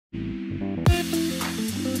Ooh.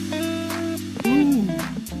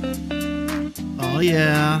 Oh,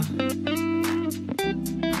 yeah.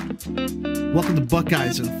 Welcome to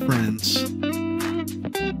Buckeyes and Friends.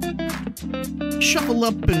 Shuffle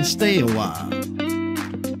up and stay a while.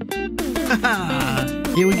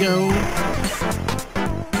 Here we go.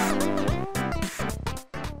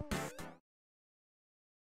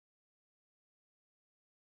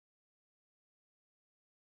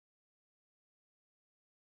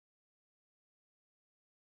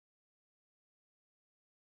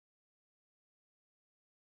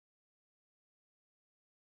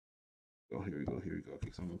 Oh, here we go. Here we go. Okay,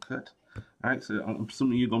 so I'm gonna cut. All right, so I'm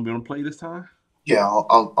assuming you're gonna be on play this time. Yeah,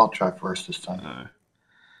 I'll try first this time. All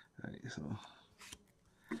right, so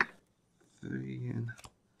 3 and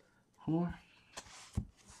 4.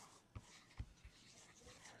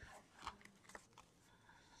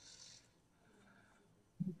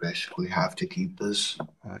 You basically have to keep this.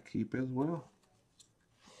 I keep as well.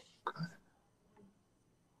 Okay.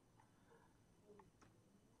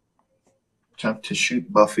 Attempt to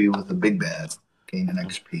shoot Buffy with a big bad. Gain an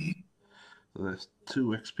XP. So that's 2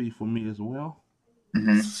 XP for me as well.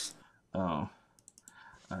 Mm-hmm.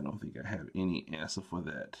 I don't think I have any answer for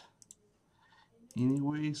that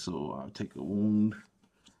anyway, so I'll take a wound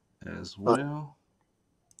as well.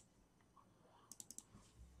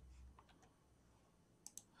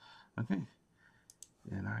 Okay,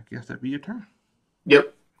 and I guess that'd be your turn.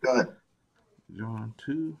 Yep, go ahead. John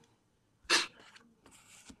 2.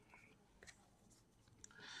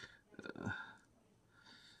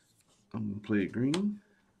 I'm gonna play it green.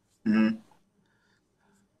 Mm-hmm.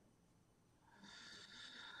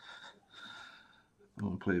 I'm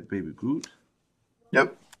gonna play Baby Groot.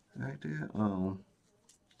 Yep. Right there.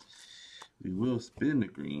 We will spin the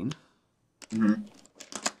green. Mm-hmm.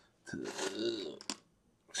 To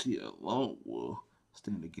see how long will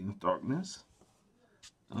stand against darkness.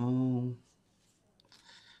 And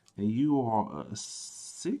you are a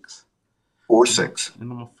 6 or 6,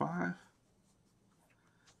 and I'm a 5.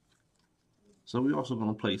 So we're also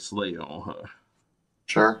gonna play Slayer on her.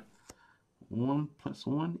 Sure. 1 plus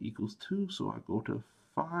 1 equals 2, so I go to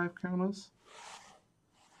 5 counters.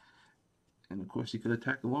 And of course, she could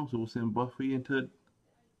attack alone, so we'll send Buffy into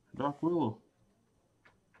Dark Willow.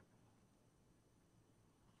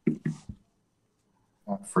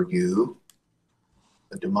 For you,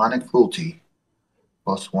 the demonic cruelty,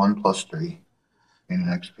 +1 +3, and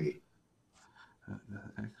an XP.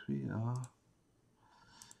 XP,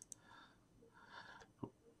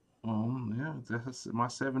 yeah, that's my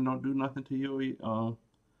 7 don't do nothing to your yeah,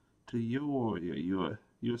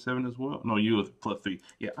 you're a 7 as well. No, you a +3.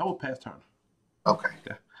 Yeah, I will pass turn. Okay.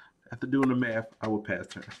 Yeah. After doing the math, I will pass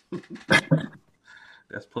turn.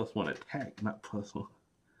 That's +1 attack, not +1.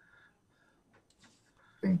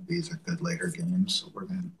 I think these are good later games, so we're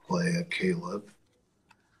going to play a Caleb.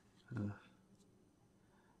 And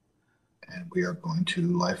we are going to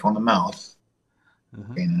Life on the Mouth.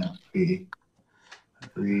 Gain an XP.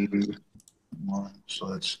 3, 1, so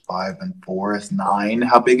that's 5 and 4 is 9.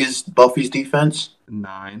 How big is Buffy's defense?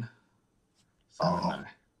 9. 7, 9.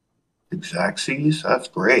 Exactsies? That's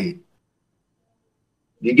great.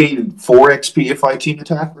 You gain 4 XP if I team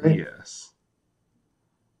attack, right? Yes.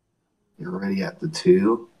 You're already at the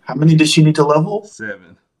 2. How many does she need to level?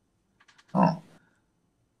 7. Oh.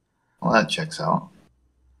 Well, that checks out.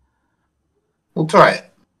 We'll try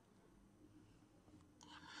it.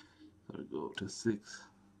 So we go to 6.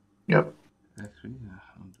 Yep. Actually, yeah,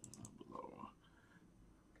 I'm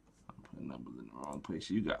putting numbers in the wrong place.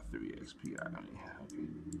 You got 3 XP.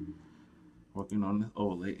 Okay. Working on this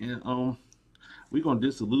overlay. And we're gonna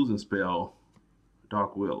disillusion spell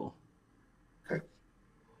Dark Willow. Okay.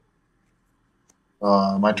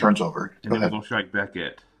 My turn's over. And then we're gonna strike back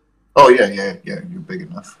at. Oh yeah. You're big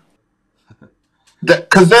enough.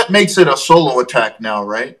 Because that makes it a solo attack now,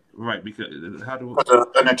 right? Right. Because how do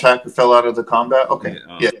an attacker fell out of the combat? Okay.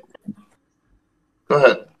 Yeah. Go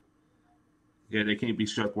ahead. Yeah, they can't be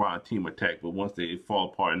struck while a team attack, but once they fall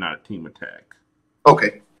apart, not a team attack.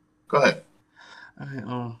 Okay. Go ahead. All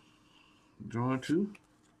right. Drawing 2.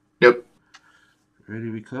 Yep. Ready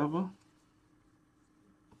to recover.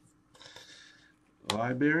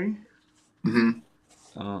 Library.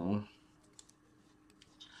 Mm-hmm.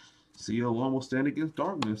 CO1 will stand against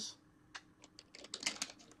darkness.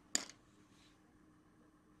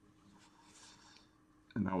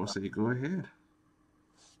 And I will say, go ahead.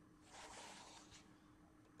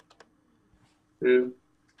 2.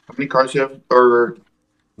 How many cards do you have? Or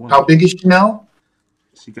 1. How big is she now?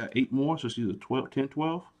 She got 8 more, so she's a 10,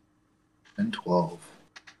 12. 10, 12.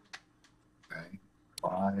 Okay.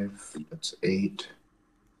 5. That's 8.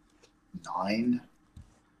 9.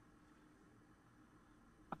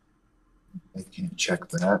 I can't check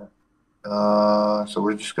that. So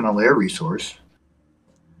we're just gonna lay a resource.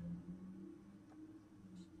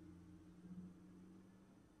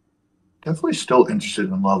 Definitely still interested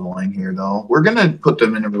in leveling here, though. We're gonna put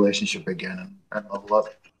them in a relationship again and level up.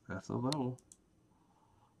 That's a level.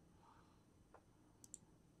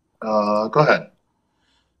 Go ahead.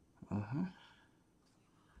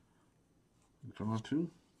 Draw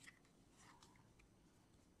 2.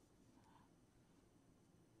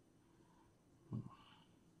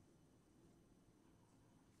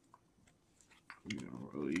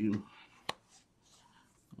 Roll you.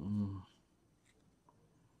 And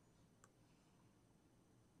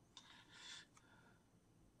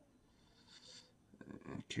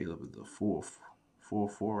Caleb is the 4-4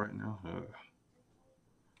 right now.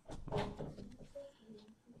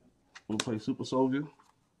 We'll play Super Soldier.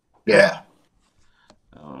 Yeah.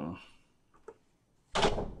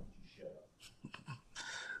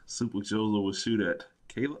 Super Soldier will shoot at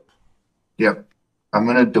Caleb. Yep. I'm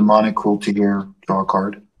gonna demonic cruelty here. Draw a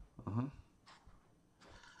card.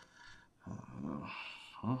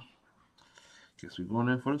 Guess we're going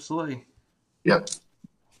in for the sleigh. Yep.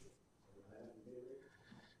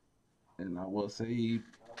 And I will say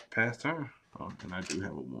pass turn. Oh, and I do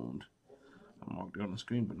have a wound. I marked it on the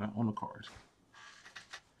screen, but not on the cards.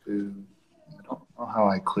 I don't know how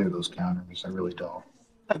I clear those counters. I really don't.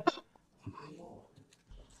 Let's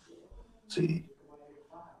see.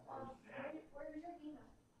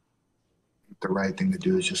 The right thing to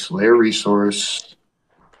do is just lay a resource.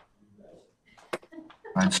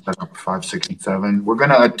 I'm stuck up 5, 6, and 7. We're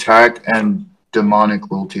gonna attack and demonic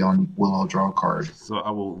cruelty on Willow. Draw a card. So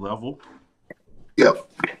I will level.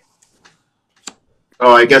 Yep.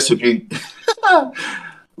 Oh, I guess if you.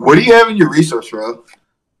 What do you have in your resource row?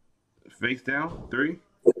 Face down, 3.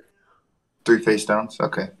 3 face downs.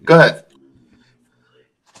 Okay, go ahead.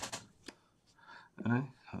 All right.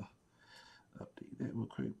 Update that real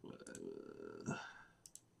quick.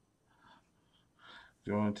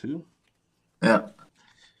 Drawing 2. Yeah.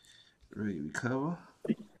 Ready to recover.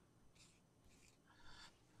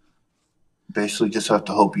 Basically, just have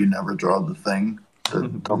to hope you never draw the thing. The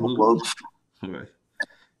double blows. Right.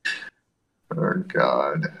 Oh,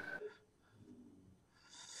 God.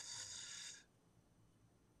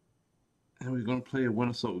 And we're going to play a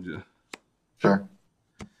Winter Soldier. Sure.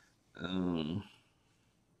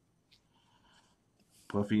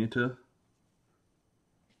 Buffy into.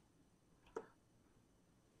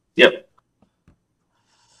 Yep.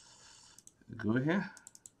 Go ahead.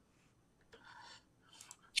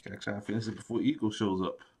 Gotta try to finish it before Eagle shows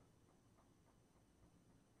up.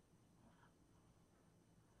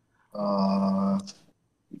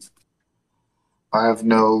 I have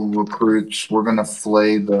no recruits. We're gonna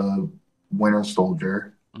flay the Winter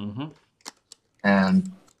Soldier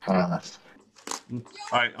and pass. All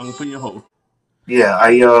right, I'm gonna put you in hold. Yeah,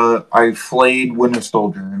 I flayed Winter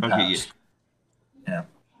Soldier and passed. Yeah.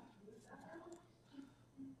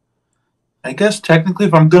 I guess technically,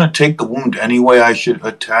 if I'm gonna take the wound anyway, I should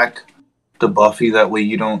attack the Buffy. That way,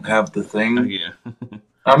 you don't have the thing. Yeah.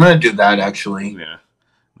 I'm gonna do that actually. Yeah.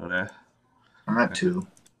 No, that. I'm at 2.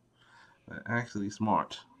 Actually,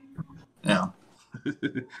 smart. Yeah.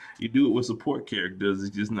 You do it with support characters.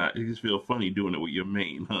 It's just not. It just feels funny doing it with your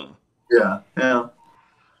main, huh? Yeah. Yeah.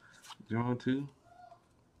 Drawing 2.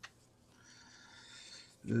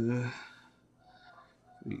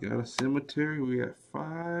 We got a cemetery. We got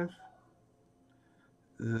 5.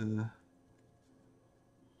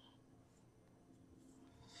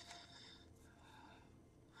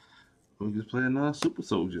 We'll just play another Super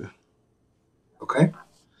Soldier. Okay.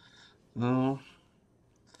 We'll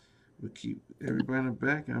keep everybody in the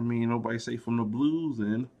back. I mean, nobody safe from the blues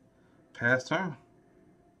and pass turn.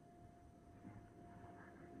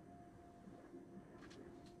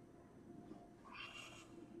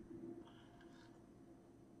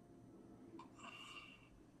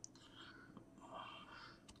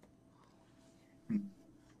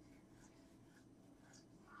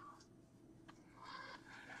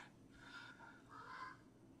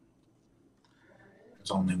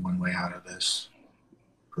 There's only one way out of this,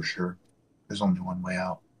 for sure. There's only one way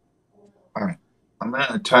out. All right. I'm going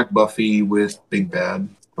to attack Buffy with Big Bad.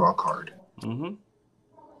 Draw a card.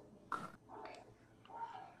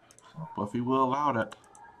 Buffy will allow that.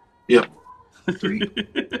 Yep. 3.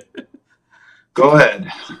 Go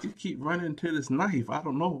ahead. She can keep running to this knife. I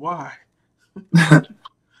don't know why. Oh,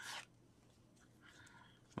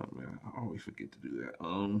 man, I always forget to do that.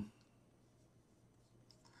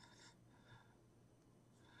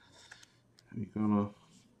 We're gonna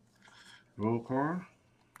roll card.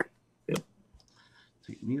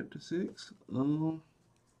 Take me up to 6. We're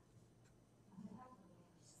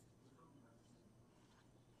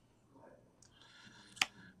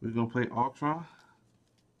gonna play Ultron.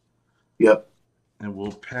 Yep. And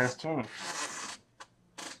we'll pass turn.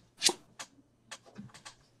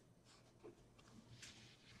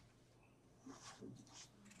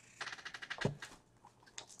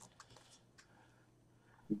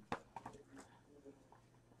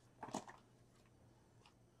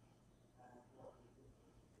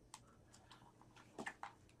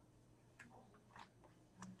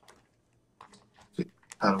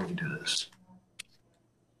 How do we do this?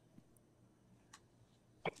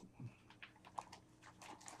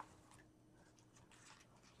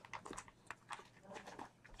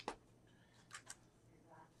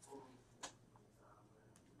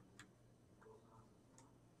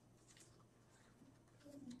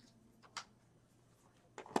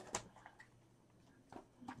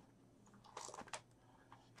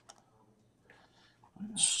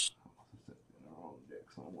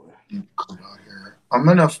 Come out here. I'm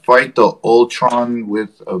gonna fight the Ultron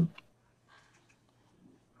with a.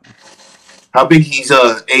 How big? He's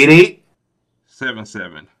 8'8".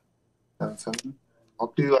 7/7. 7'7".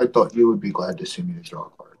 I'll do. I thought you would be glad to see me to draw a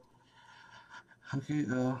card. Okay.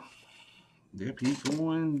 Yep, he's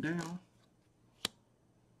going down.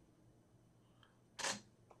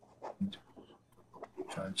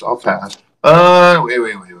 I'll pass. Wait.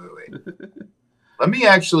 Let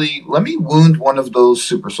me wound one of those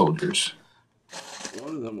super soldiers.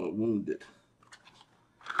 One of them are wounded.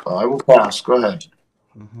 I will pass. Go ahead.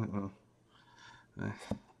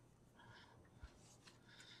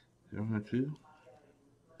 Two.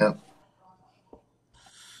 Yep.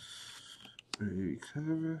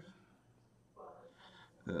 Recover.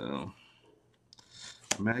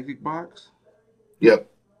 Magic box. Yep.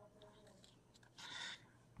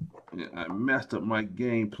 Yeah, I messed up my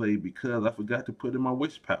gameplay because I forgot to put in my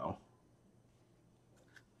wish pal.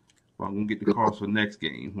 Well, I'm gonna get the cards for next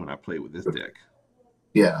game when I play with this deck.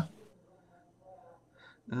 Yeah.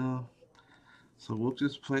 So we'll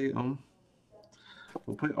just play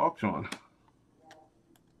we'll play Ultron.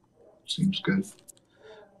 Seems good.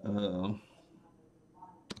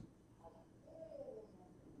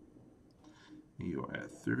 You are at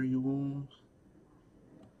 3 wounds.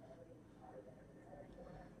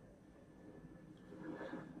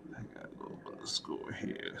 I gotta go over the score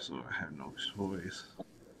here, so I have no choice.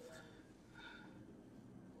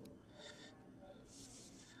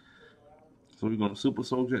 So we're going to Super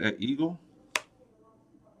Soldier at Eagle.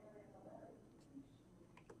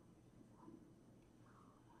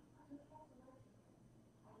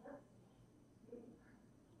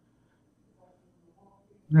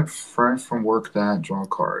 I'm gonna friend from work that, draw a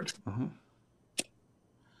card.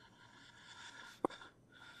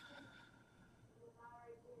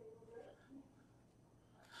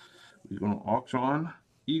 We're going to Ultron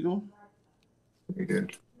Eagle. Very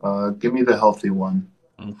good. Give me the healthy one.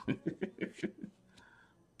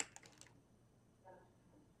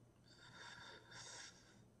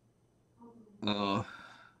 Yeah,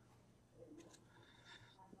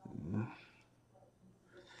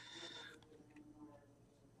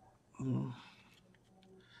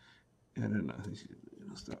 they're not.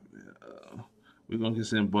 Stop there. We're going to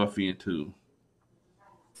send Buffy into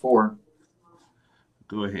 4.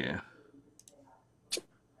 Go ahead.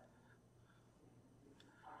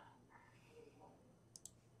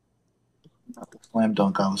 Not the slam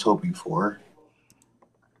dunk I was hoping for.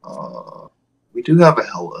 We do have a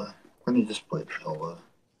Hella. Let me just play the Hella.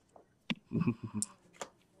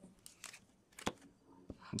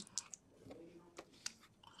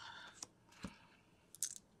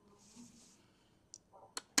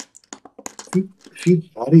 If you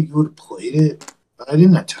had it, you would have played it. I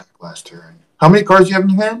didn't attack last turn. How many cards do you have in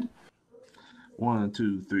your hand? 1,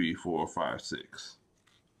 2, 3, 4, 5, 6.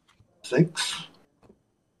 6?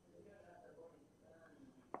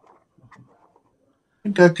 I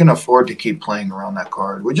think I can afford to keep playing around that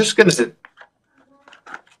card. We're just going to...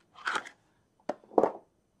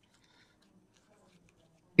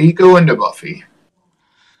 Ego into Buffy.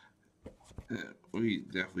 Yeah, we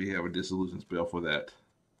definitely have a disillusion spell for that.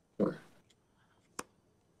 Sure.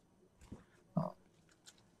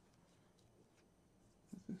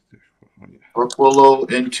 Brooke Willow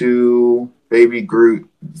into Baby Groot,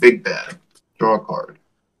 Big Bad. Draw a card.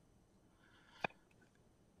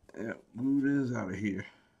 Yeah, Groot is out of here.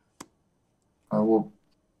 I will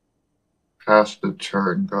pass the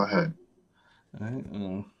turn. Go ahead. All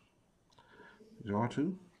right. Draw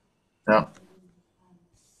 2. Yeah.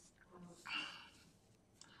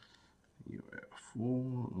 You're at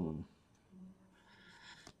 4.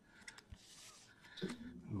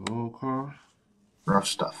 roll call. Rough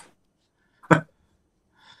stuff.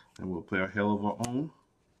 And we'll play a hell of our own.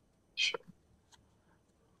 Sure.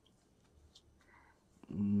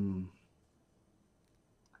 We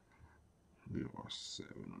are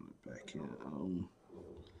 7 on the back end.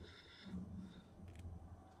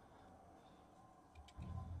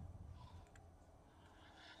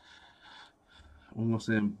 I'm gonna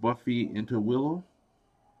send Buffy into Willow.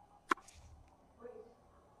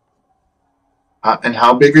 And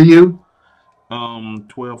how big are you?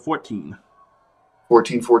 12, 14.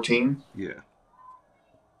 14, 14? Yeah.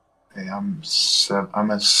 Okay, I'm a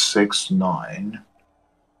 6'9".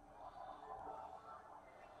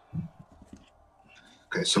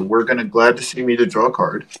 Okay, so we're gonna glad to see me to draw a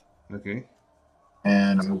card. Okay.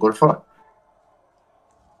 And I'm gonna go to 5.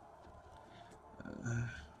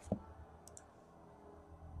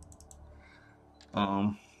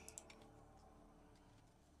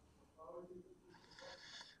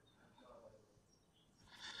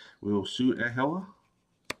 We'll shoot at Hella.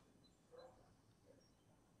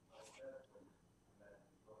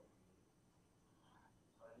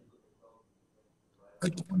 I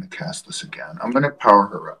don't want to cast this again. I'm gonna power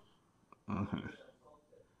her up. Okay.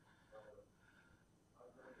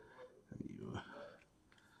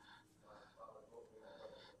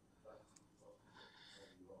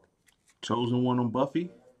 Chosen one on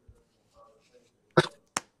Buffy.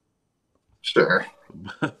 Sure.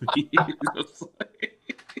 Buffy.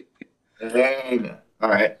 All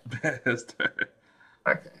right. Bastard.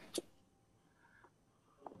 Okay.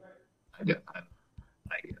 I get that.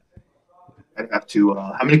 I have to.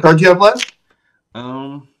 How many cards do you have left?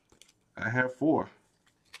 I have 4.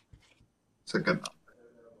 It's a good number.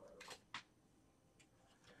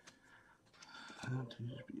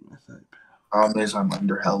 Problem is, I'm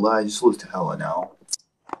under Hella. I just lose to Hella now.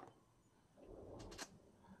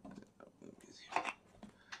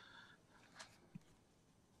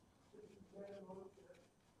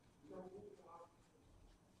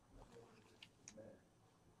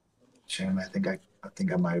 Shame. I think I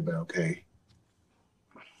might have been okay.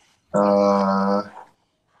 We're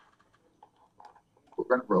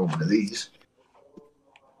gonna roll one of these.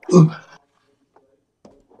 Ooh.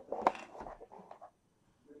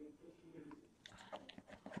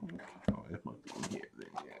 Oh, it must be in here then,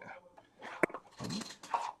 yeah.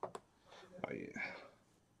 Oh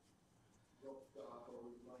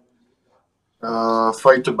yeah.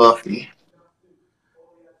 Fight to Buffy.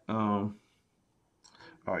 Oh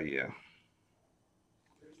yeah.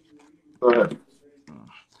 Go ahead.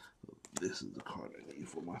 This is the card I need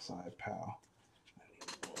for my side pal.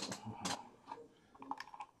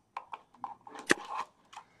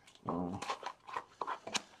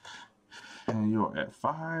 And you're at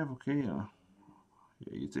 5, okay? Yeah,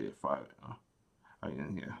 you said 5.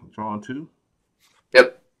 Yeah. Drawing 2.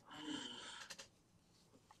 Yep.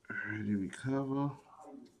 Ready to recover.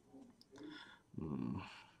 We'll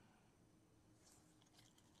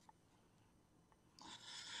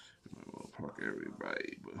park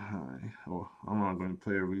everybody behind. Oh, I'm not going to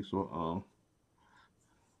play a resource.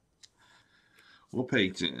 We'll pay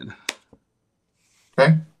 10.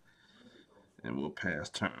 Okay. And we'll pass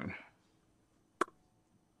turn.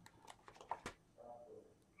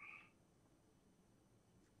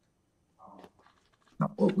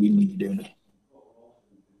 Not what we need to do.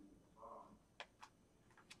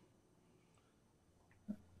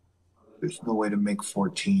 There's no way to make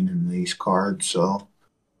 14 in these cards, so I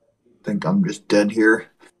think I'm just dead here.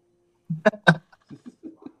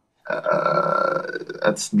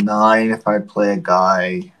 That's 9 if I play a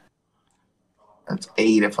guy. That's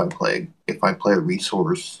 8 if I play a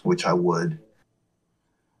resource, which I would.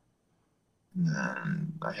 And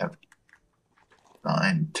then I have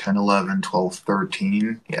 9, 10, 11, 12,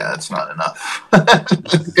 13. Yeah, that's not enough.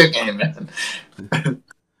 Good game, man.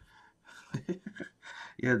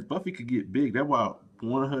 Yeah, Buffy could get big. That's what I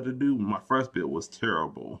wanted her to do. My first build was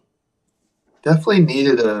terrible. Definitely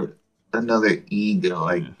needed another ego.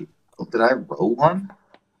 Did I roll one?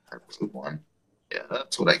 I rolled one. Yeah,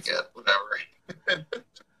 that's what I get. Whatever.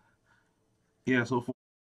 Yeah, so for